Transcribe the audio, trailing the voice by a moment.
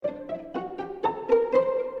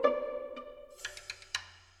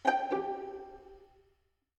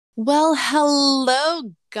Well,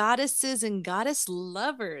 hello, goddesses and goddess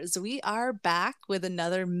lovers. We are back with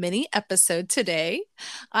another mini episode today.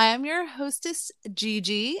 I am your hostess,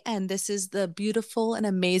 Gigi, and this is the beautiful and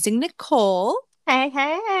amazing Nicole. Hey,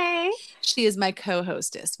 hey. She is my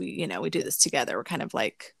co-hostess. We do this together. We're kind of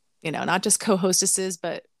like, not just co-hostesses,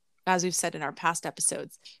 but as we've said in our past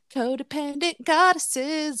episodes, codependent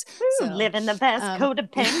goddesses. Woo, So, living the best um,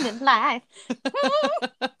 codependent life.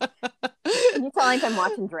 Can you tell I'm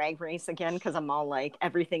watching Drag Race again? Because I'm all like,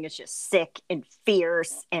 everything is just sick and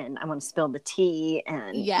fierce, and I want to spill the tea.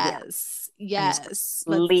 And yeah, yes, I'm just yes, let's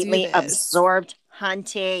do completely this. absorbed,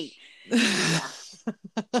 hunty. Yeah,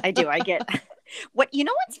 I do. I get what you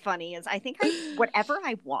know. What's funny is I think whatever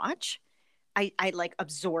I watch, I like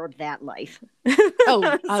absorb that life. Oh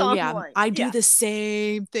So I'm yeah, like, I do yeah, the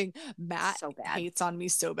same thing. Matt so bad. hates on me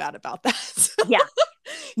so bad about that. Yeah,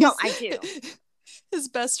 no, He's I do. his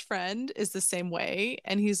best friend is the same way,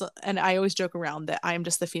 and I always joke around that I am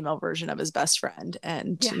just the female version of his best friend,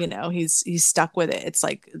 and Yeah. he's stuck with it. It's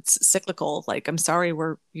like it's cyclical. Like I'm sorry,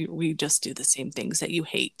 we just do the same things that you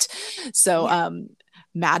hate. So Yeah.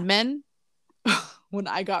 Mad Men. When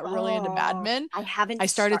I got really into Mad Oh, Men, I haven't I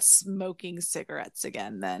started started. smoking cigarettes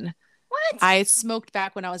again then. What? I smoked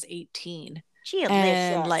back when I was 18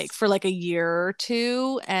 and like Delicious. for like a year or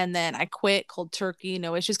two. And then I quit cold turkey,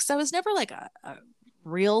 no issues. Cause I was never like a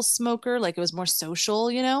real smoker. Like it was more social.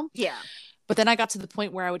 Yeah. But then I got to the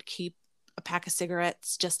point where I would keep a pack of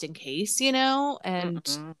cigarettes just in case, and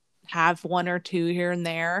Mm-mm. have one or two here and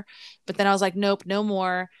there. But then I was like, nope, no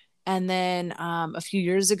more. And then a few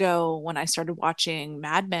years ago, when I started watching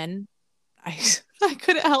Mad Men, I I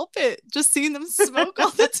couldn't help it just seeing them smoke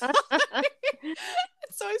all the time.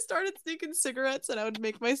 So I started sneaking cigarettes and I would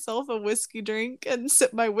make myself a whiskey drink and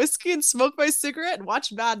sip my whiskey and smoke my cigarette and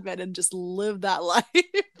watch Mad Men and just live that life.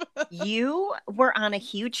 You were on a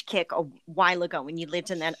huge kick a while ago when you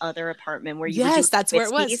lived in that other apartment where you were doing Yes, that's where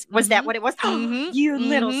it was. whiskeys. Was that what it was? You Mm-hmm.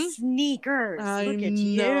 little Mm-hmm. sneakers. I Look at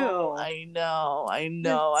know. you. I know. I You're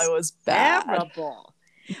know. I was bad. terrible.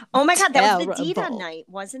 Oh my God, that was the Dita Terrible. night,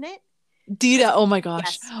 wasn't it? Was Dita, it? oh my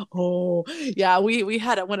gosh. Yes. Oh, yeah, we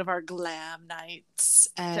had one of our glam nights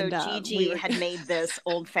So and we Gigi were had made this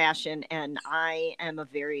old fashioned, and I am a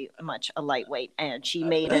very much a lightweight, and she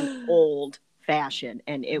made an old fashioned,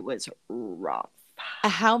 and it was rough.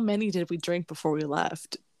 how many did we drink before we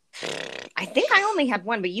left? I think I only had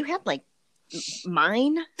one, but you had like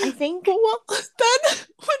mine, I think. Well, then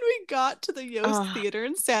when we got to the Yost Uh, Theater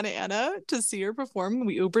in Santa Ana to see her perform,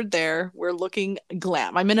 we Ubered there. We're looking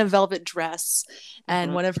glam. I'm in a velvet dress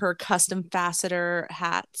and mhm. one of her custom faceter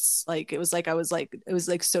hats. Like it was like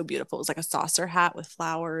so beautiful. It was like a saucer hat with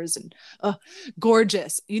flowers and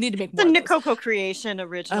gorgeous. You need to make The more of those. Nicoco creation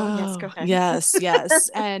original. Yes, go Oh, ahead. yes, yes.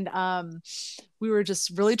 And we were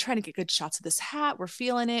just really trying to get good shots of this hat. We're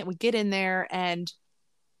feeling it. We get in there and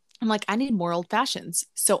I'm like, I need more old fashions.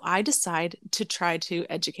 So I decide to try to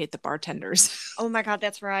educate the bartenders. Oh my God,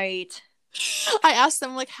 that's right. I asked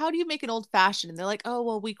them, like, how do you make an old fashioned? And they're like, oh,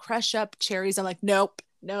 well, we crush up cherries. I'm like, nope,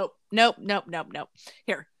 nope, nope, nope, nope, nope.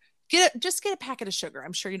 Here, just get a packet of sugar.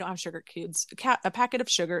 I'm sure you don't have sugar cubes. A packet of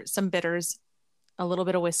sugar, some bitters, a little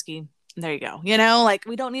bit of whiskey. And there you go. Like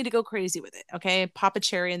we don't need to go crazy with it. Okay. Pop a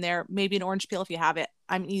cherry in there, maybe an orange peel if you have it.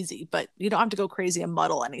 I'm easy, but you don't have to go crazy and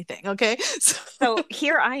muddle anything. Okay. So So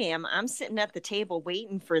here I am. I'm sitting at the table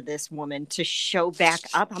waiting for this woman to show back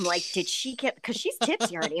up. I'm like, did she get, because she's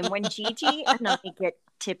tipsy already. And when Gigi and I get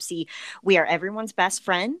tipsy, we are everyone's best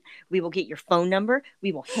friend. We will get your phone number.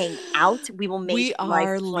 We will hang out. We will make we life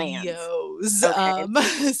are plans. Leos.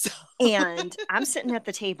 Okay. So And I'm sitting at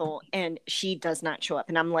the table and she does not show up.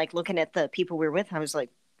 And I'm like looking at the people we are with. I was like,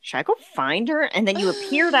 should I go find her? And then you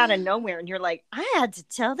appeared out of nowhere and you're like, I had to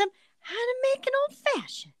tell them how to make an old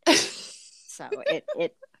fashioned. So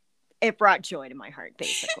it brought joy to my heart,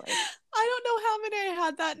 basically. I don't know how many I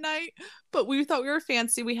had that night, but we thought we were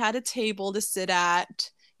fancy. We had a table to sit at.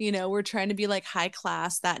 We're trying to be like high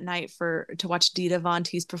class that night for to watch Dita Von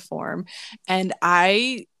Teese perform. And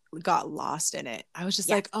I got lost in it. I was just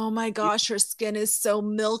Yeah. like, oh my gosh, her skin is so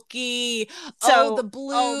milky. Oh, the So,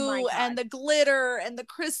 oh my blue and God. the glitter and the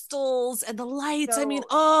crystals and the lights. I mean, So,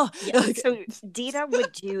 oh, yeah. So Dita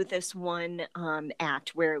would do this one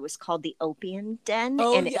act where it was called the Opium Den,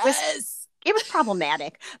 oh and yes. it was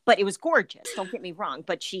problematic, but it was gorgeous. Don't get me wrong.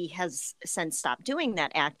 But she has since stopped doing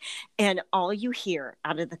that act. And all you hear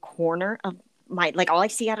out of the corner of my, like, all I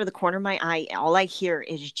see out of the corner of my eye, all I hear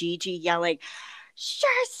is Gigi yelling,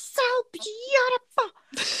 "You're so beautiful.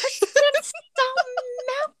 Her skin's so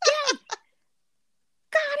milky.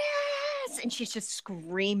 Goddess." And she's just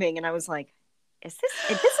screaming. And I was like, this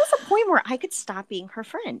is a point where I could stop being her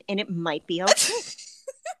friend and it might be okay.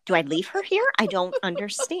 Do I leave her here? I don't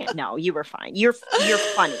understand. No, you were fine. You're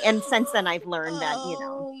funny. And since then I've learned that,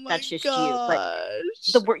 that's just you.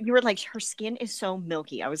 But you were like, her skin is so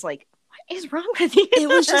milky. I was like, what is wrong with you? It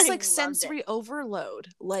was just like sensory overload.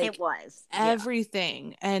 Like it was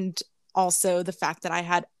everything. And also the fact that I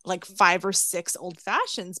had like 5 or 6 old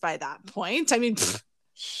fashions by that point. I mean,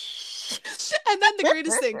 and then the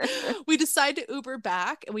greatest thing, we decide to Uber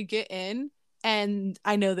back and we get in and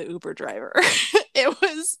I know the Uber driver. It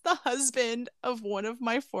was the husband of one of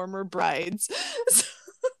my former brides.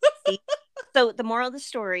 So the moral of the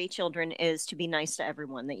story, children, is to be nice to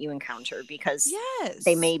everyone that you encounter because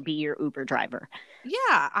they may be your Uber driver.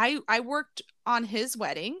 Yeah, I worked on his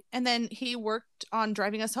wedding and then he worked on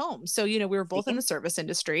driving us home. So, we were both in the service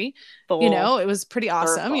industry. It was pretty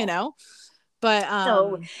awesome, But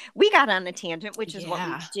so we got on a tangent, which is what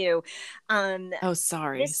we do.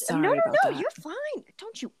 Sorry. No, you're fine.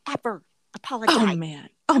 Don't you ever apologize. Oh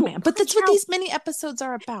man. But that's what these mini episodes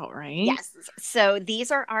are about, right? Yes. So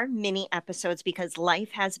these are our mini episodes because life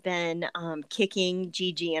has been kicking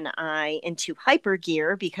Gigi and I into hyper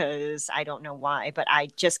gear because I don't know why, but I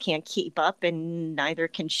just can't keep up and neither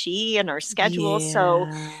can she and our schedule. Yeah. So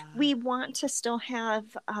we want to still have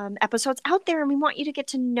episodes out there and we want you to get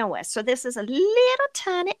to know us. So this is a little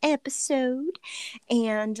tiny episode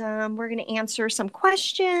and we're going to answer some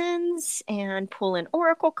questions and pull an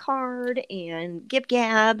oracle card and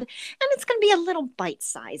gab. And it's going to be a little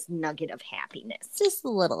bite-sized nugget of happiness. Just a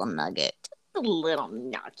little nugget. A little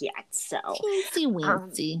nugget. So, teensy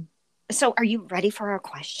weensy. So are you ready for our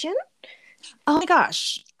question? Oh my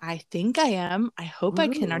gosh. I think I am. I hope I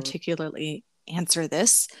can articulately answer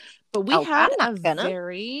this. But we had a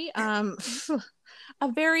very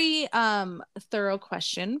thorough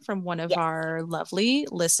question from one of our lovely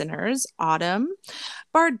listeners, Autumn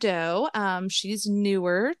Bardot. She's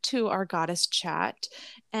newer to our goddess chat.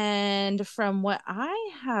 And from what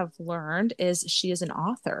I have learned is she is an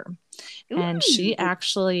author. Ooh. And she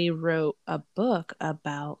actually wrote a book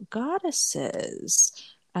about goddesses.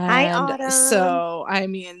 Hi, Autumn. So, I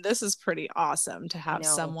mean, this is pretty awesome to have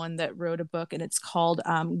someone that wrote a book and it's called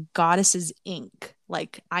Goddesses Inc.,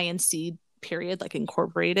 like INC period, like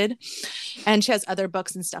incorporated. And she has other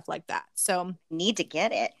books and stuff like that. So need to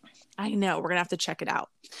get it. I know, we're gonna have to check it out.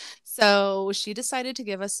 So she decided to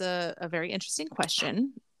give us a very interesting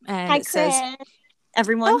question. And hi, Chris.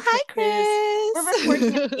 Everyone. Oh, hi, Chris. We're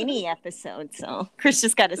recording a mini episode. So Chris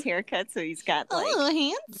just got his hair cut. So he's got like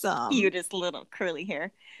handsome, cutest little curly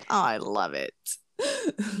hair. Oh, I love it.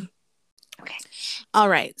 Okay. All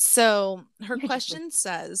right. So her question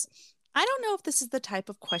says, I don't know if this is the type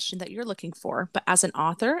of question that you're looking for, but as an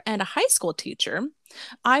author and a high school teacher,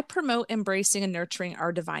 I promote embracing and nurturing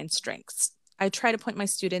our divine strengths. I try to point my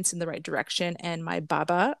students in the right direction and my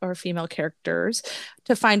Baba or female characters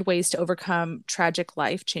to find ways to overcome tragic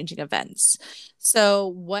life-changing events. So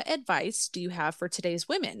what advice do you have for today's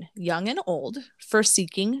women, young and old, for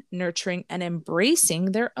seeking, nurturing, and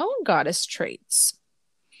embracing their own goddess traits?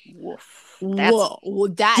 Whoa,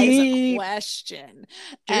 that is a question.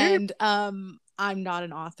 And I'm not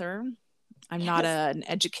an author. I'm not an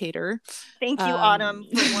educator. Thank you, Autumn,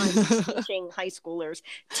 for 1, teaching high schoolers,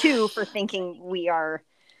 2, for thinking we are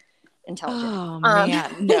intelligent. Oh,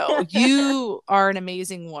 man. No, you are an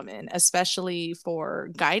amazing woman, especially for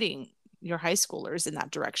guiding your high schoolers in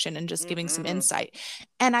that direction and just giving some insight.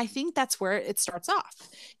 And I think that's where it starts off,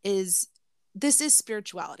 is this is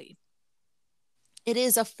spirituality. It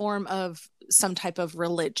is a form of some type of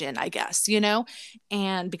religion, I guess,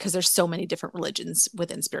 and because there's so many different religions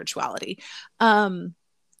within spirituality. And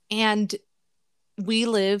we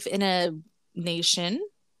live in a nation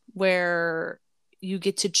where you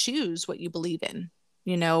get to choose what you believe in.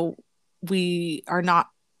 We are not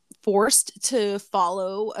forced to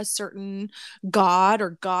follow a certain god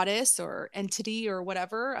or goddess or entity or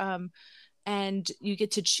whatever. And you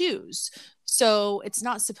get to choose. So it's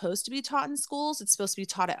not supposed to be taught in schools. It's supposed to be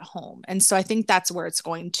taught at home. And so I think that's where it's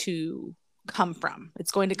going to come from.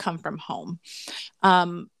 It's going to come from home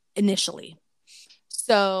initially.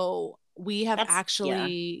 So we have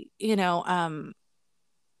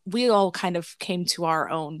we all kind of came to our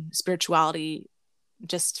own spirituality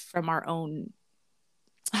just from our own,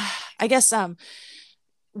 I guess,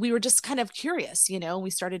 we were just kind of curious, we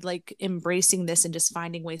started like embracing this and just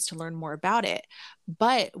finding ways to learn more about it.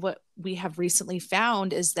 But what we have recently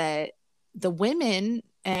found is that the women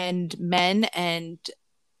and men and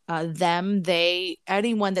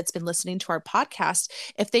anyone that's been listening to our podcast,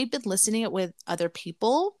 if they've been listening it with other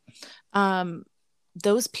people,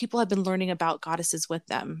 those people have been learning about goddesses with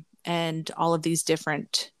them. and all of these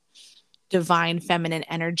different divine feminine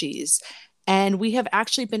energies. And we have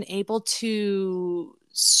actually been able to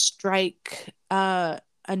strike a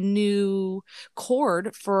new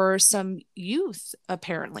chord for some youth,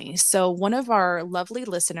 apparently. So, one of our lovely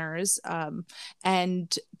listeners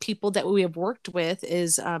and people that we have worked with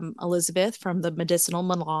is Elizabeth from the Medicinal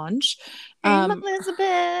Melange. Hey,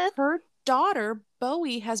 Elizabeth. Her daughter,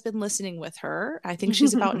 Bowie, has been listening with her. I think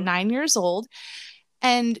she's about 9 years old.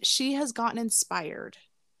 And she has gotten inspired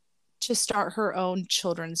to start her own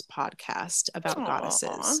children's podcast about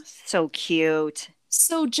goddesses. So cute.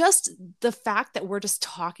 So just the fact that we're just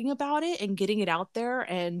talking about it and getting it out there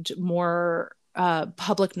and more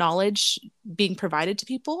public knowledge being provided to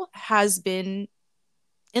people has been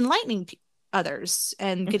enlightening others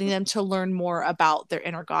and getting them to learn more about their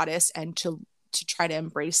inner goddess and to try to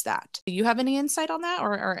embrace that. Do you have any insight on that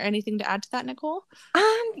or anything to add to that, Nicole?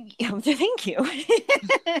 Thank you.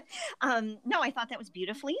 No, I thought that was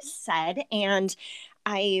beautifully said. And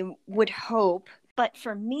I would hope, but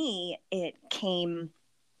for me, it came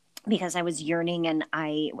because I was yearning, and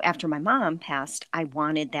after my mom passed, I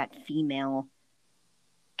wanted that female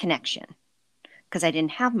connection because I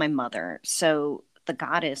didn't have my mother. So the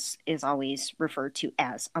goddess is always referred to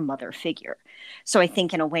as a mother figure. So I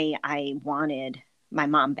think in a way I wanted my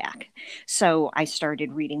mom back. So I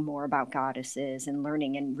started reading more about goddesses and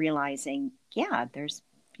learning and realizing, yeah, there's,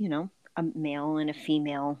 a male and a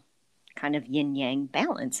female kind of yin yang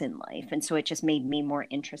balance in life. And so it just made me more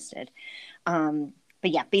interested. But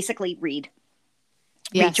yeah, basically read.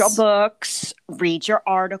 Yes. Read your books, read your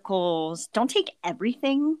articles. Don't take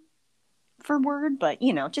everything for word, but,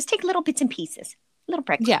 just take little bits and pieces. Little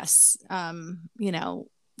practice. Yes.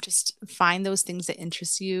 Just find those things that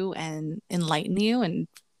interest you and enlighten you and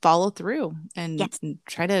follow through and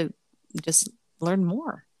try to just learn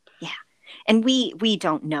more. Yeah. And we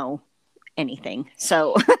don't know anything.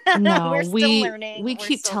 So no, we're still learning. We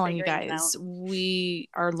keep telling you guys we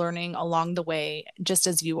are learning along the way, just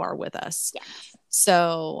as you are with us. Yes.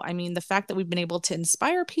 So, I mean, the fact that we've been able to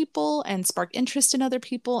inspire people and spark interest in other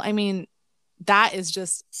people, I mean, that is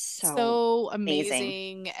just so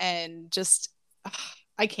amazing. And just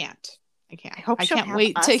I can't I can't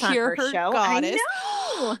wait to hear her show. Goddess.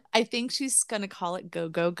 I think she's gonna call it Go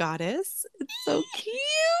Go Goddess. It's so cute.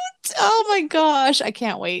 Oh my gosh, I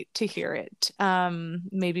can't wait to hear it.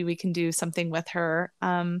 Maybe we can do something with her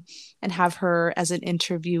and have her as an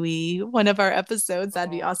interviewee one of our episodes.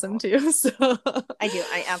 That'd be awesome too. So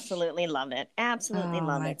I absolutely love it. Absolutely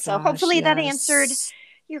love it. So hopefully that answered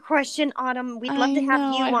your question, Autumn. We'd love to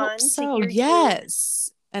have you on. So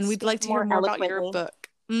yes, and we'd like to hear more about your book.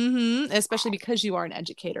 Especially because you are an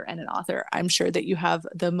educator and an author. I'm sure that you have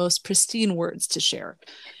the most pristine words to share.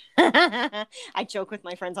 I joke with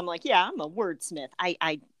my friends. I'm like, yeah, I'm a wordsmith.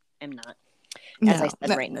 I am not. As I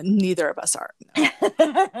said right now. Neither of us are.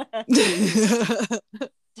 No.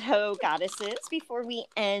 So, goddesses, before we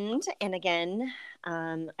end, and again,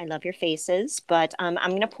 I love your faces, but I'm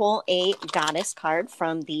going to pull a goddess card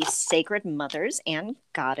from the Sacred Mothers and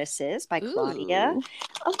Goddesses by Claudia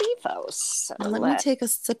Olivos. So let me take a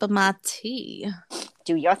sip of my tea.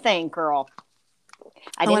 Do your thing, girl.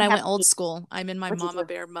 I went old school. I'm in my Mama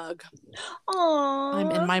Bear mug. Aww.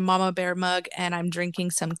 I'm in my Mama Bear mug, and I'm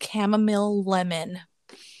drinking some chamomile lemon.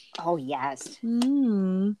 Oh, yes.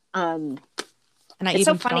 And I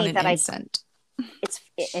even put on an incense.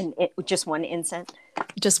 Just one incense.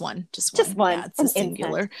 Just one. Yeah, it's a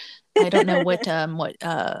singular. I don't know what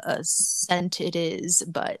scent it is,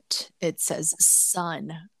 but it says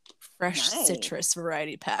Sun Fresh Citrus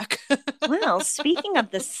Variety Pack. Well, speaking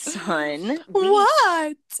of the sun,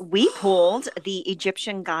 we pulled the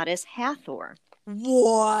Egyptian goddess Hathor.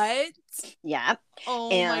 What? Yeah. Oh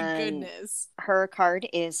my goodness. Her card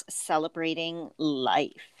is celebrating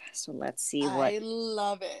life. So let's see what I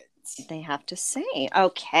love it. They have to say.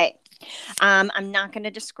 Okay. I'm not going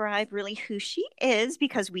to describe really who she is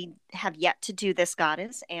because we have yet to do this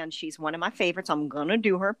goddess, and she's one of my favorites. I'm going to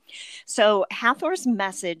do her. So Hathor's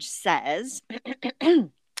message says,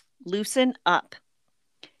 loosen up.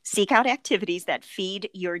 Seek out activities that feed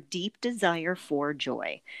your deep desire for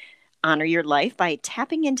joy. Honor your life by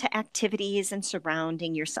tapping into activities and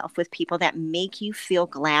surrounding yourself with people that make you feel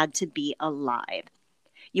glad to be alive.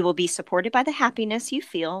 You will be supported by the happiness you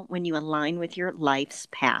feel when you align with your life's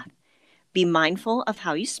path. Be mindful of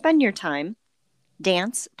how you spend your time.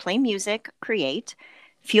 Dance, play music, create.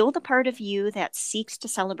 Fuel the part of you that seeks to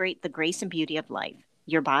celebrate the grace and beauty of life,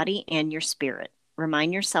 your body and your spirit.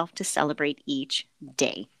 Remind yourself to celebrate each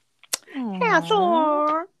day.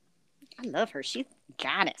 Hathor! I love her. She's a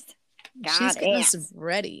goddess. She's getting us Goddess.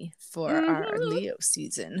 ready for our Leo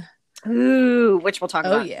season. Ooh, which we'll talk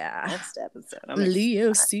about yeah. next episode.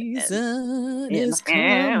 Leo season is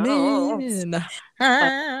coming.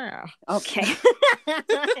 Okay.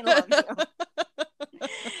 I love you.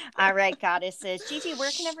 All right, goddesses. Gigi, where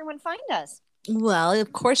can everyone find us? Well,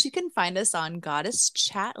 of course, you can find us on Goddess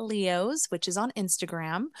Chat Leos, which is on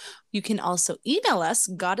Instagram. You can also email us,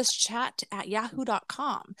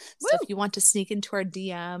 goddesschat@yahoo.com. So if you want to sneak into our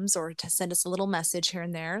DMs or to send us a little message here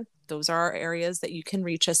and there, those are our areas that you can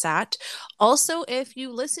reach us at. Also, if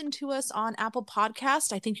you listen to us on Apple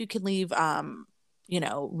Podcast, I think you can leave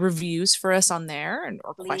reviews for us on there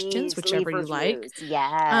or questions, whichever you like.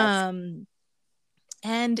 Yes.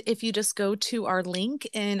 And if you just go to our link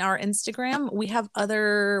in our Instagram, we have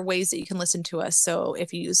other ways that you can listen to us. So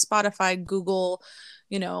if you use Spotify, Google,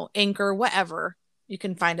 Anchor, whatever, you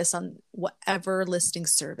can find us on whatever listening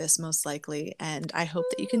service, most likely. And I hope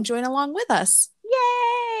that you can join along with us.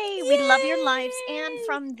 Yay! We love your lives. And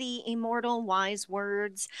from the immortal wise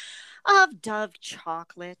words of Dove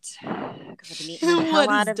Chocolate, because I've been eating the hell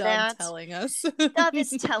out of that. Telling us? Dove is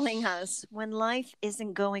telling us when life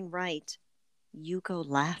isn't going right, you go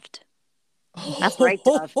left. That's right,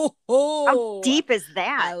 Dove. How deep is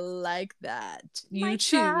that? I like that. You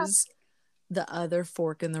choose the other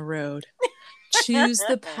fork in the road. Choose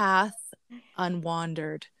the path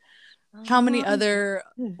unwandered. How many other,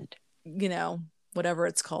 whatever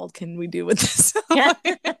it's called, can we do with this?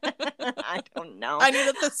 I don't know. I need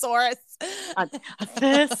a thesaurus. A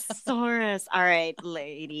thesaurus. All right,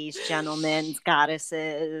 ladies, gentlemen,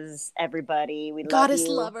 goddesses, everybody. We love Goddess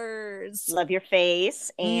you. Lovers. Love your face.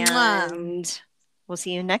 And we'll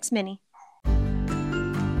see you next mini.